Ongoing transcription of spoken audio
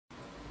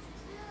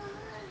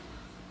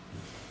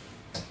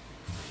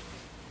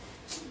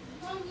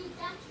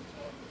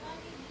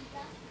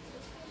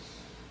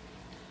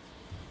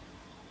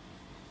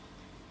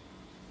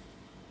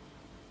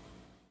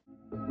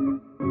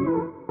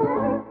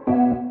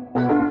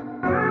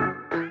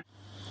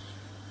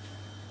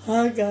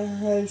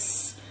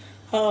guys,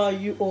 how are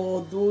you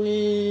all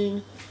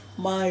doing?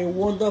 My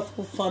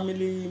wonderful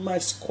family, my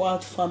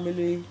squad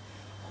family.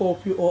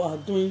 Hope you all are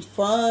doing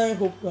fine.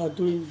 Hope you are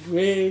doing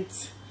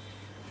great.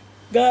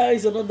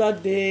 Guys, another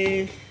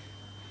day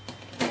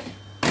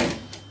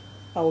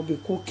I will be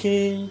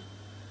cooking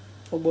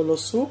Ogbono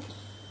soup.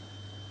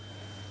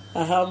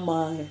 I have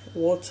my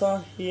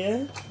water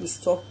here, the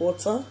stock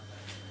water.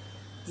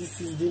 This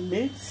is the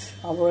meat.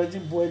 I've already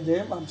boiled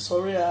them. I'm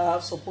sorry I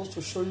have supposed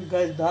to show you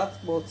guys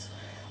that, but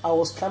I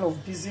was kind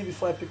of busy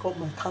before I pick up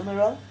my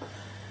camera.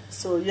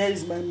 So here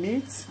is my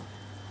meat.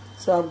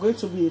 So I'm going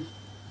to be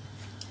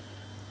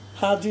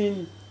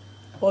adding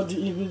all the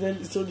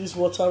ingredients into this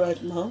water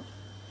right now.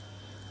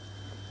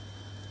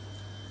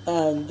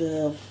 And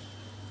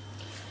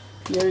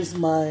here is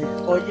my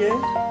oil.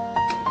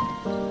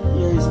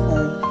 Here is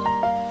my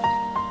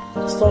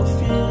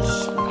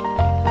stockfish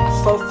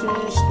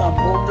and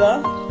burger,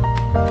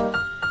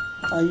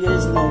 and here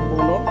is my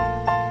Ogbono.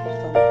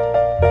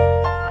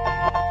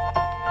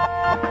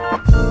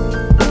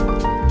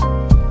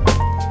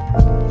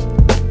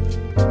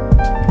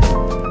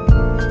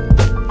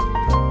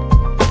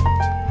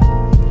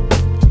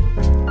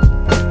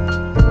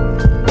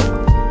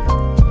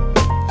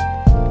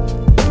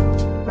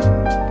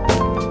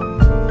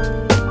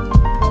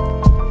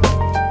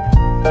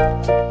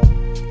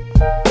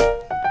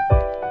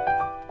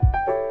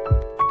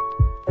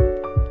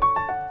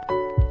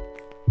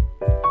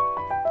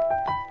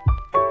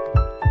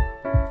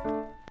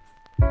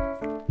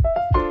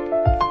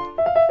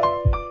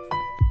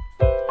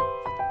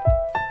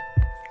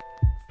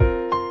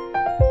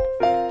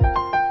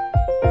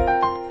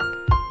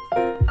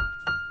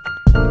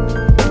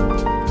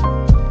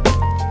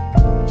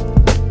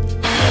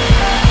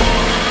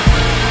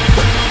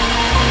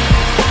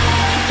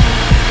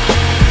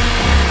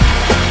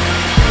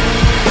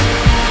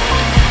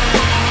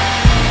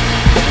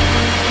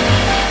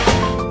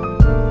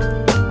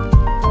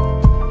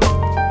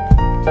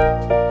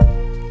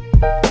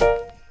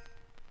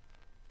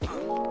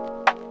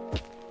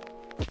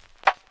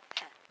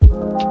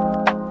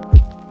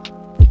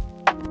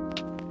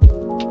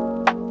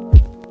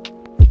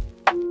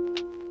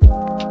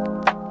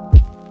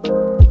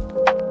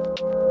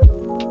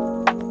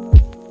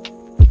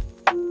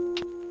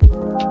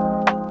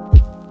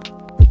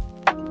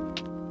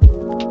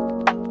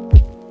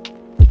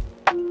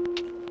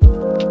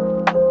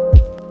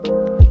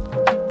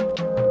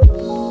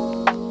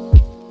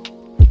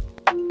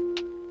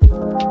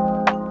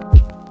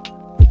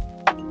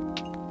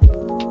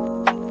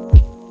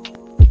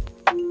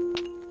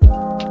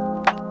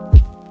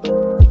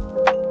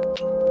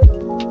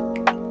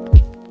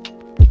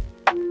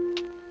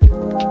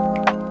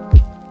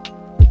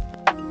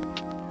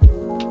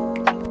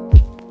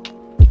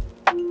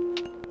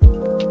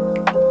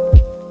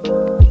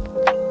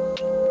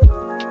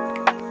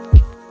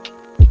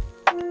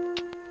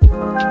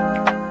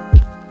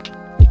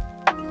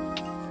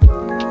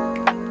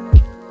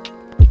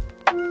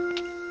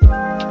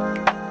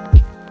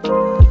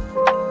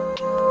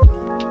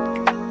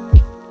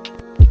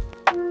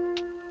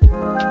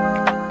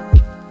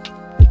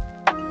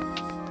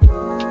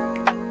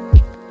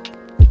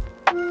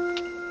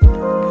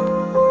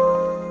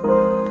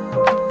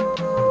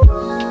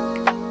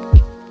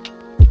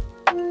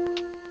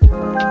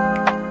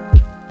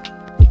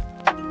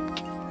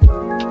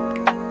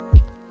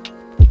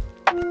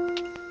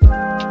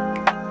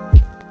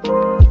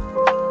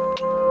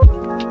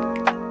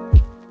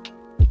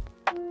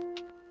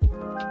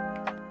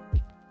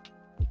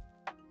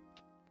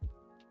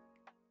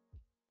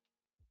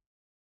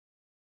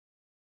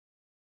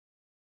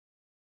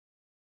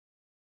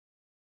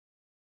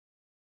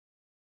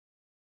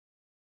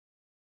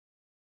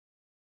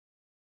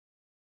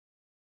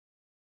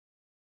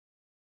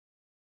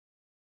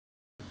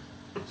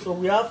 So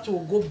we have to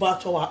go back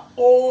to our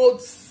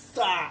old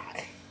style.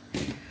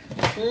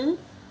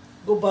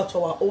 Go back to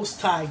our old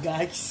style,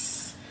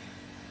 guys.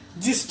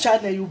 This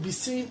channel you'll be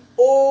seeing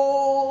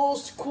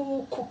old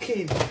school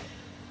cooking,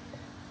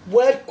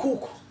 well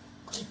cooked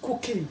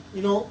cooking,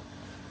 you know,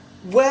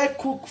 well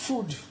cooked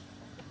food.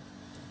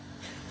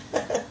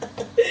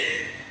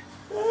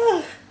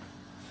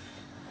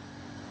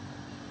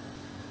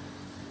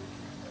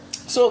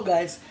 So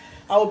guys,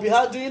 I will be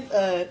adding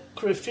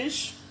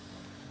crayfish.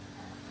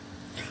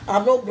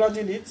 I'm not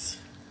grinding it.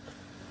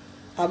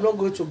 I'm not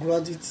going to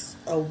grind it.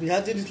 I will be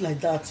adding it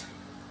like that.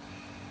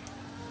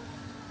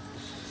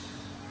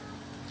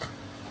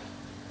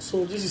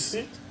 So this is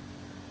it.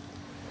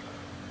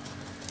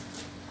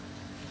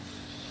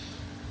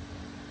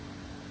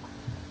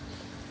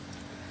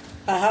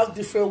 I have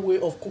different way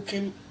of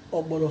cooking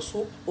Ogbono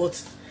soup, but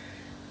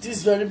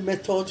this very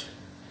method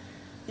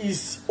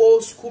is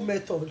old school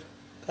method,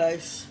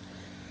 guys.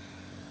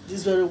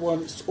 This very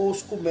one is old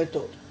school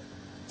method.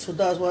 So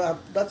that's why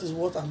that is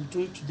what I'm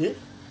doing today.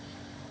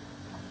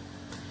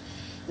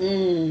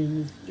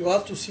 You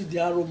have to see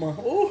the aroma.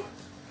 Oh,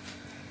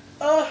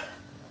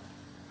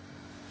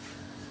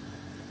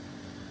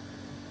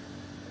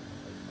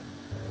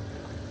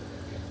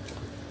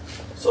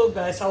 So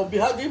guys, I'll be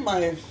adding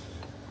my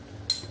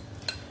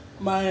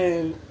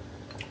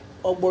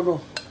ogbono.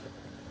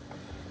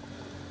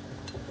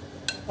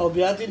 I'll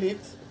be adding it.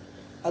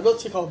 I don't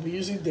think I'll be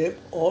using them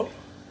all.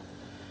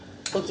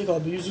 I don't think I'll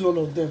be using all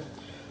of them.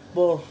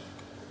 But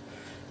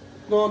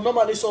no,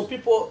 normally some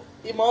people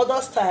in my other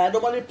style, I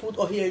normally put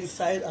all here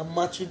inside and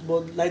match it.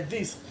 But like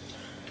this,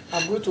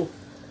 I'm going to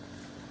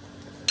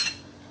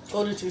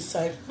turn it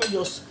inside. Let me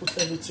just put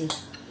everything.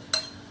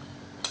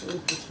 Let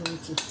me put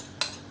everything.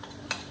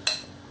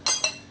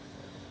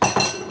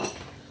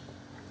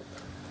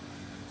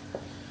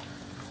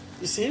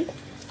 You see?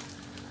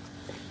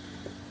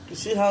 You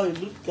see how it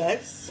looks,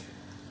 guys?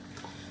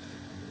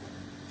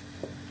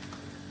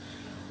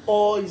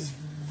 All is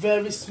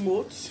very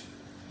smooth.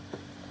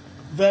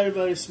 Very,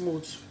 very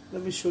smooth.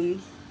 Let me show you.